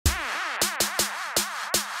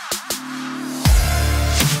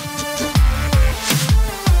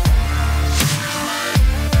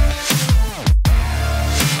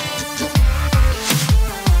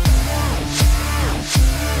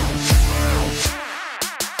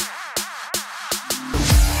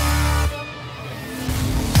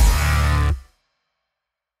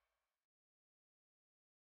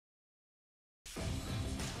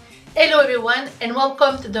Hello everyone and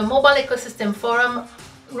welcome to the Mobile Ecosystem Forum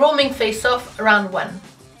Roaming Faceoff Round 1.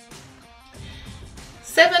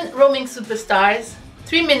 7 roaming superstars,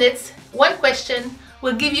 3 minutes, 1 question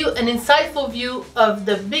will give you an insightful view of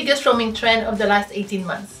the biggest roaming trend of the last 18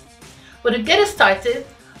 months. But to get us started,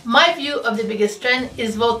 my view of the biggest trend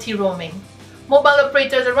is VoLTE roaming. Mobile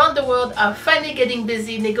operators around the world are finally getting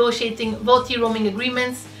busy negotiating VoLTE roaming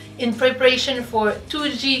agreements in preparation for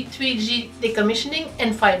 2G, 3G decommissioning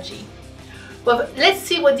and 5G. But let's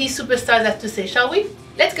see what these superstars have to say, shall we?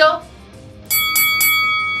 Let's go!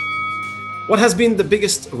 What has been the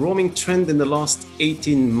biggest roaming trend in the last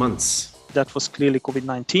 18 months? That was clearly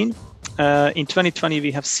COVID-19. In 2020,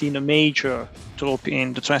 we have seen a major drop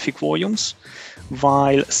in the traffic volumes,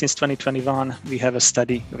 while since 2021, we have a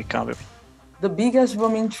steady recovery. The biggest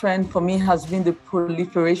roaming trend for me has been the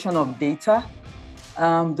proliferation of data,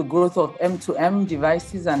 the growth of M2M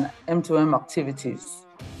devices and M2M activities.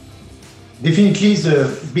 Definitely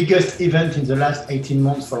the biggest event in the last 18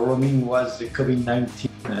 months for roaming was the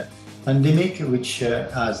COVID-19 pandemic, which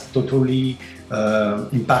has totally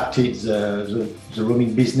impacted the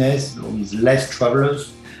roaming business with less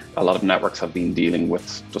travelers. A lot of networks have been dealing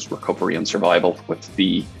with just recovery and survival with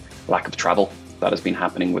the lack of travel that has been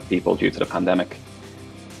happening with people due to the pandemic.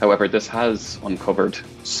 However, this has uncovered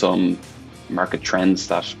some market trends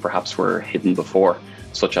that perhaps were hidden before,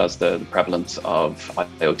 such as the prevalence of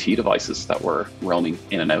IoT devices that were roaming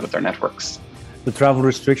in and out of their networks. The travel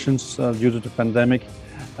restrictions due to the pandemic,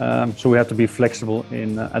 so we had to be flexible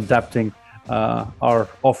in adapting our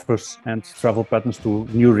offers and travel patterns to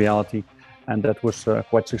new reality, and that was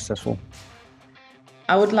quite successful.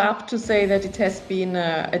 I would love to say that it has been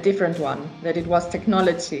a different one, that it was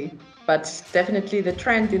technology, but definitely the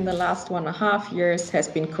trend in the last 1.5 years has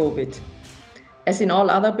been COVID. As in all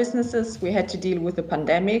other businesses, we had to deal with the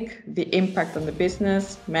pandemic, the impact on the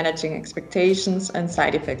business, managing expectations and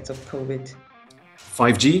side effects of COVID.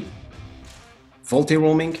 5G, VoLTE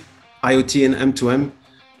roaming, IoT and M2M,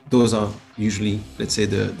 those are usually, let's say,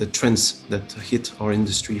 the trends that hit our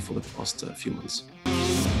industry for the past few months.